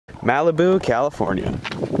Malibu, California.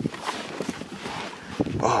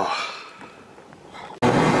 Oh.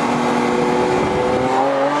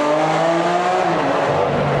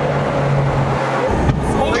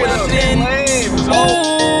 Look at those flames!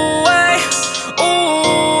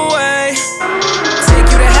 Oh, take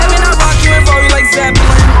you to heaven, I rock you and roll you like Zeppelin.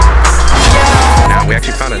 Yeah. Now we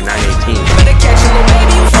actually found a 918. Better catch a little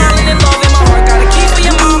baby, you falling in love, and my heart got a key for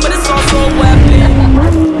your mom, but it's also a weapon.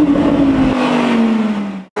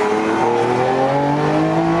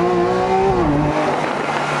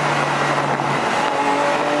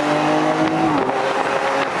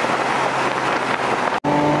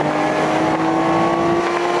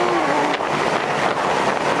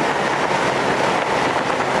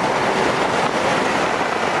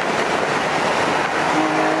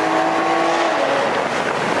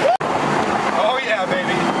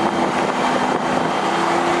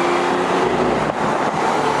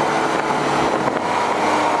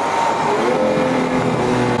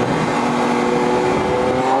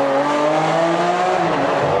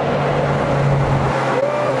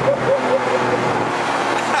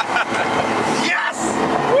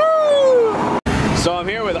 So I'm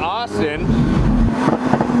here with Austin,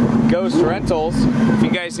 Ghost Rentals. If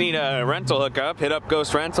you guys need a rental hookup, hit up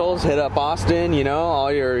Ghost Rentals, hit up Austin, you know,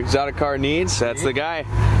 all your exotic car needs, that's the guy.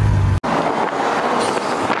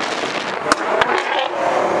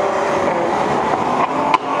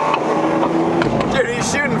 Dude,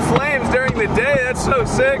 he's shooting flames during the day, that's so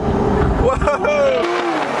sick. Whoa!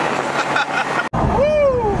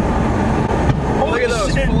 Woo! Look at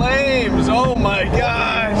those flames, oh my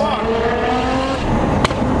gosh!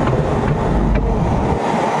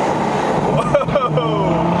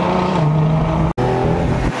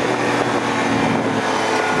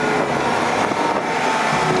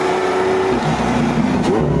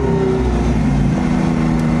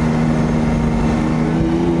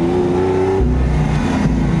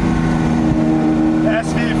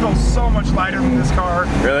 So much lighter than this car.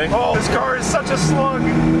 Really? Oh, this car is such a slug.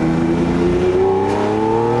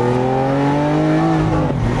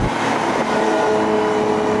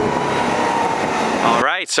 All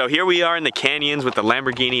right, so here we are in the canyons with the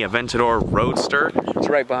Lamborghini Aventador Roadster. It's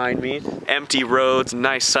right behind me. Empty roads,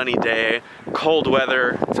 nice sunny day, cold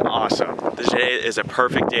weather. It's awesome. This day is a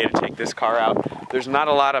perfect day to take this car out. There's not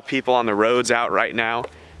a lot of people on the roads out right now.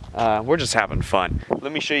 We're just having fun.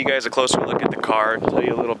 Let me show you guys a closer look at the car, tell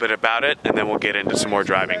you a little bit about it, and then we'll get into some more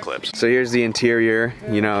driving clips. So here's the interior.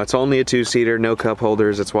 You know, it's only a two-seater, no cup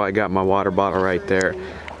holders. That's why I got my water bottle right there.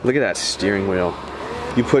 Look at that steering wheel.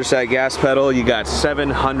 You push that gas pedal, you got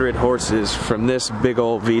 700 horses from this big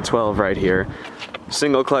old V12 right here.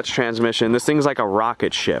 Single clutch transmission. This thing's like a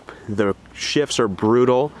rocket ship. The shifts are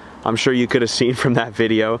brutal. I'm sure you could have seen from that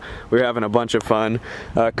video. We were having a bunch of fun.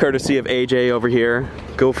 Courtesy of AJ over here.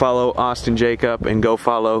 Go follow Austin Jacob and go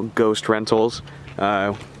follow Ghost Rentals.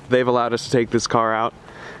 They've allowed us to take this car out,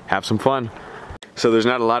 have some fun. So there's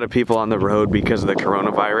not a lot of people on the road because of the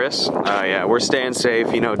coronavirus. Yeah, we're staying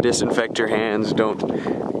safe, you know, disinfect your hands,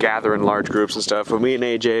 don't gather in large groups and stuff. But me and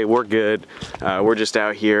AJ, we're good. We're just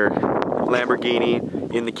out here,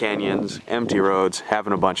 Lamborghini, in the canyons, empty roads,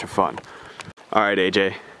 having a bunch of fun. All right,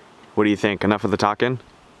 AJ. What do you think? Enough of the talking?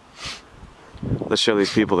 Let's show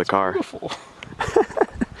these people the car. Look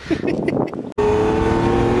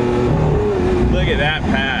at that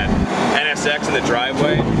pad. NSX in the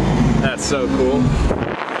driveway. That's so cool.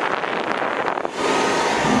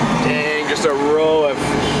 Dang, just a row of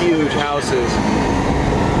huge houses.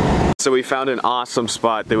 So we found an awesome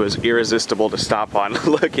spot that was irresistible to stop on.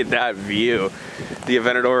 Look at that view. The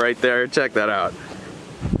Aventador right there. Check that out.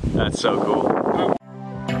 That's so cool.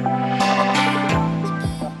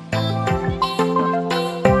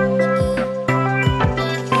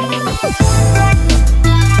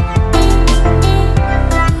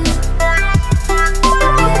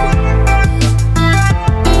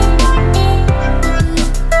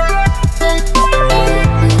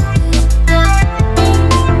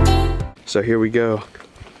 So here we go.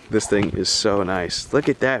 This thing is so nice. Look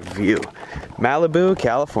at that view. Malibu,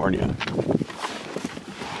 California.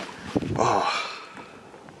 Oh.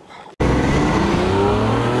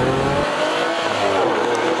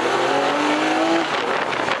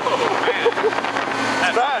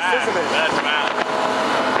 That's fast, isn't it? That's fast.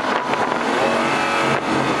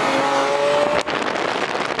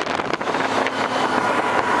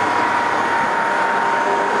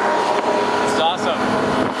 It's awesome.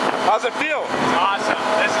 How's it feel? It's awesome.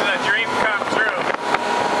 This is a dream come true.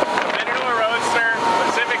 Aventador Roadster,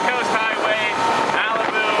 Pacific Coast Highway,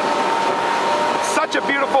 Malibu. Such a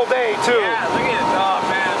beautiful day too. Yeah, look at it. Oh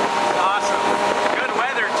man, it's awesome. Good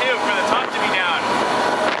weather too for the top to be down.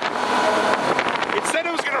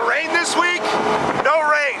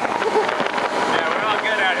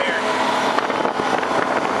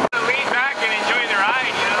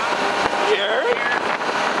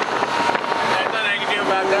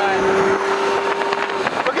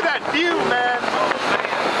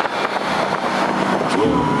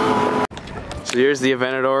 So here's the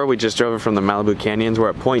Aventador. We just drove it from the Malibu Canyons.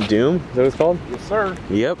 We're at Point Doom. Is that what it's called? Yes, sir.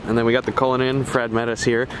 Yep. And then we got the Cullinan. Fred met us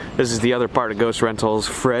here. This is the other part of Ghost Rentals.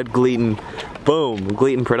 Fred Gleaton. Boom.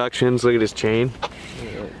 Gleaton Productions. Look at his chain.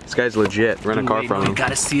 This guy's legit. Rent a car from him. You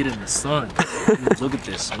gotta see it in the sun. Look at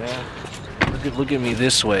this, man. Look at me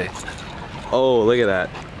this way. Oh, look at that.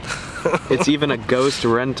 It's even a Ghost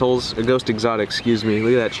Rentals, a Ghost Exotic, excuse me.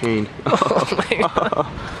 Look at that chain. Oh,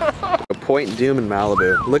 Point Doom in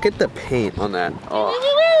Malibu. Look at the paint on that.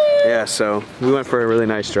 Oh. Yeah, so we went for a really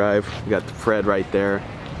nice drive. We got Fred right there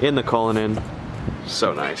in the Cullinan.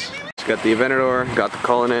 So nice. Got the Aventador, got the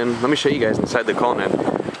Cullinan. Let me show you guys inside the Cullinan.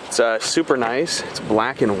 It's super nice. It's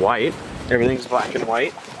black and white. Everything's black and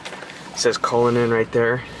white. It says Cullinan right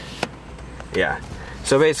there. Yeah.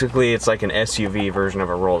 So basically it's like an SUV version of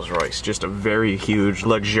a Rolls Royce. Just a very huge,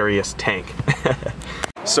 luxurious tank.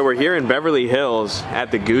 So we're here in Beverly Hills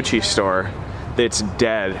at the Gucci store. It's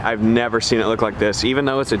dead. I've never seen it look like this. Even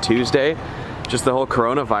though it's a Tuesday, just the whole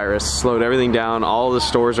coronavirus slowed everything down. All the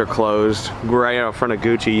stores are closed. Right out front of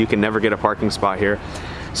Gucci, you can never get a parking spot here.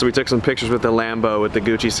 So we took some pictures with the Lambo with the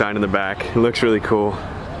Gucci sign in the back. It looks really cool.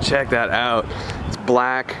 Check that out. It's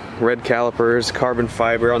black, red calipers, carbon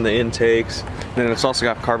fiber on the intakes. And then it's also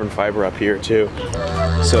got carbon fiber up here too.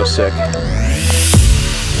 So sick.